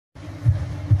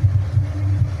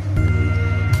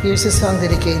Here's a song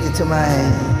dedicated to my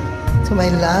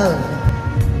love,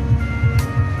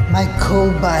 my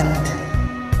co-band.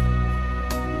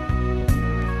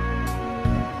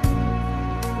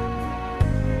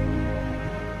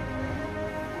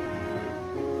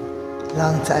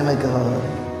 Long time ago.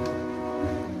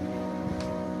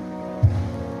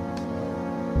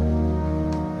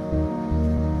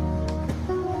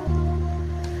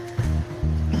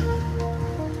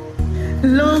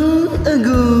 Long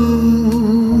ago,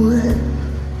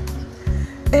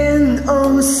 and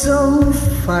oh so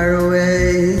far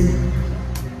away,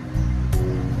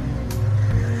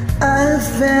 I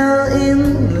fell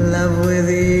in love with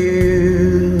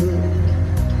you.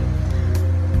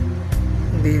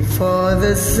 Before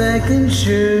the second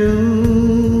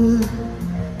shoe,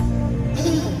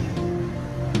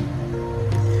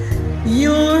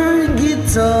 your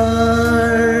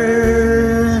guitar,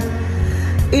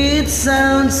 it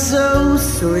sounds so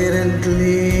sweet and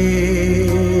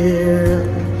clear,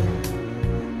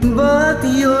 but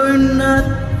you're not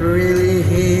really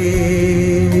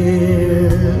here.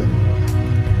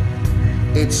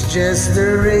 It's just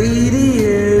the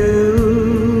radio.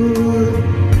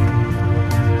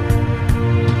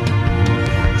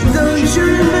 Don't you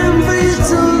remember you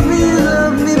told me you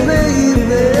love me,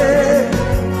 baby?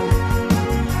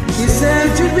 You said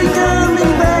you'd be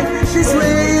coming back this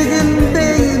way again,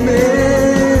 baby.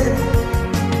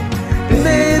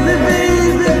 Baby,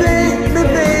 baby, baby,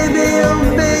 baby, oh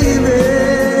baby,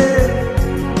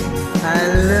 I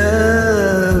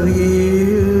love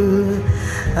you,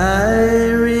 I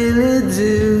really do.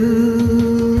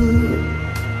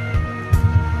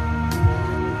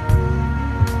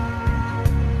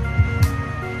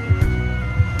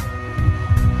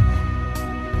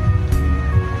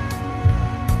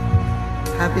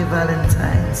 Happy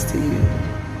Valentine's to you.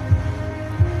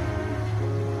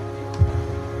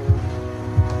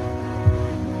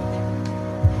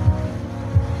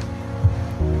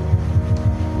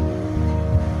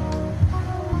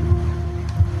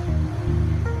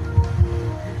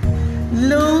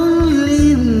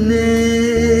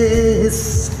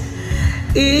 Loneliness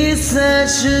is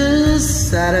such a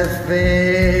sad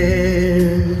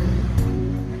affair,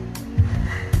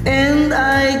 and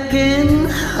I can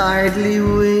hardly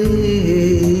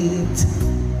wait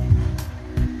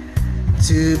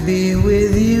to be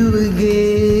with you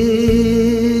again.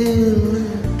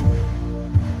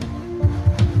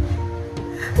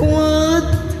 What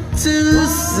to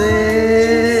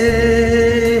say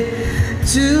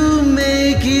to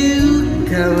make you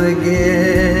come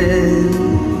again?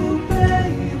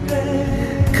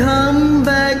 Come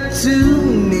back to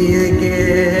me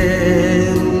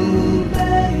again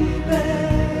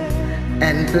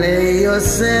and play your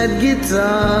sad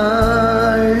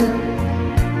guitar.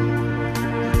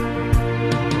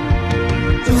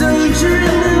 Don't you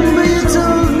remember you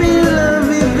told me you love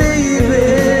me, baby?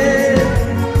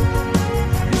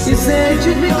 You said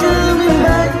you'd be coming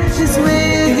back this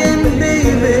way again,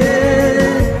 baby.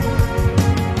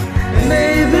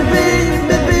 Baby,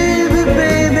 baby, baby,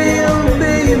 baby, oh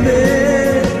baby,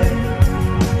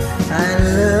 I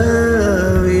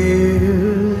love you,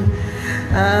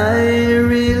 I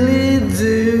really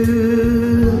do.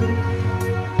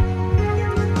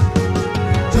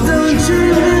 Don't you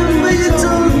remember you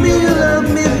told me you love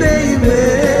me, baby?